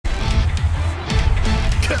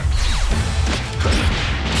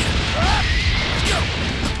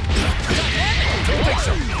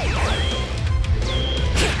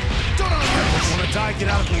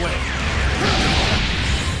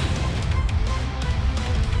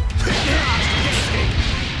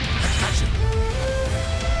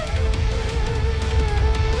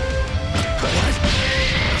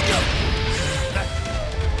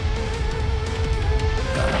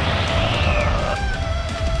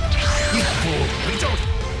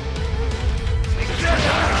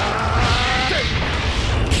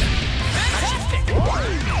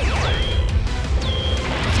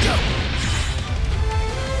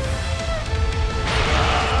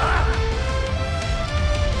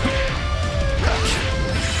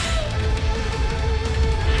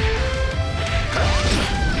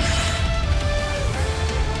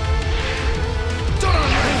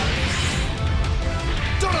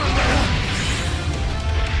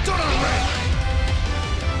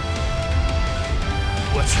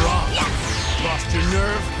What's wrong? Lost your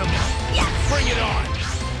nerve? Come on. Bring it on.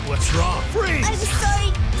 What's wrong? Freeze! I'm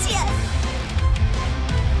sorry, Tien.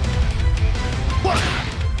 What?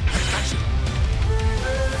 I got you.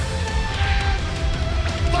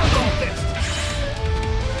 Bundle fist.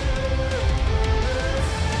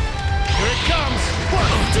 Here it comes. 1,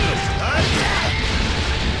 2. I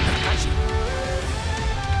got you.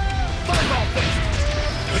 Fireball fist.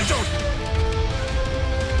 Don't.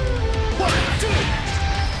 1, 2.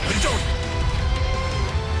 Don't.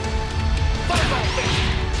 Fireball fist.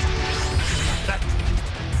 That.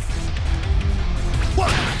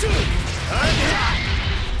 1, 2.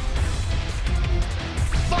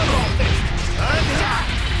 Fireball fist.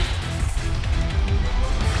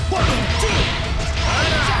 1, 2.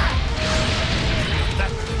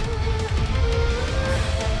 That.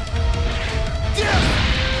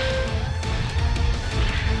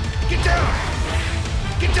 Get down.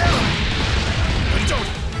 Get down. Don't.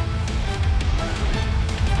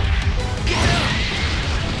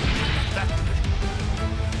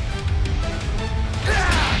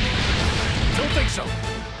 Don't think so.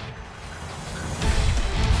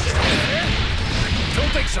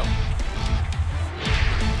 Don't think so.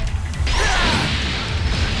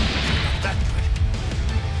 That good.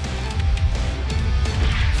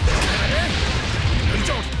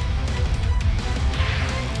 Don't.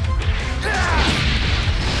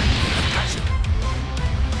 Gotcha.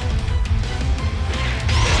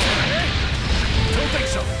 Don't think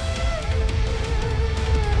so.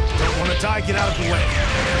 Don't want to die, get out of the way.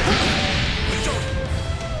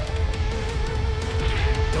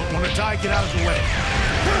 Don't want to die, get out of the way.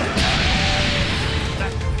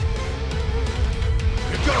 That good.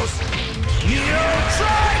 Here goes. Neo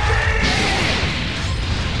Tri-Beam!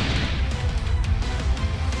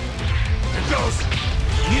 Here goes.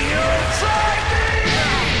 Neo Tri-Beam!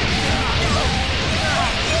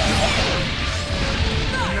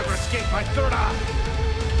 You'll never escape my third eye.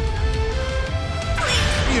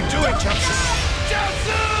 What are you doing, Jiaozu?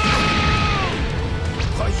 Jiaozu!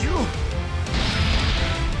 Are you?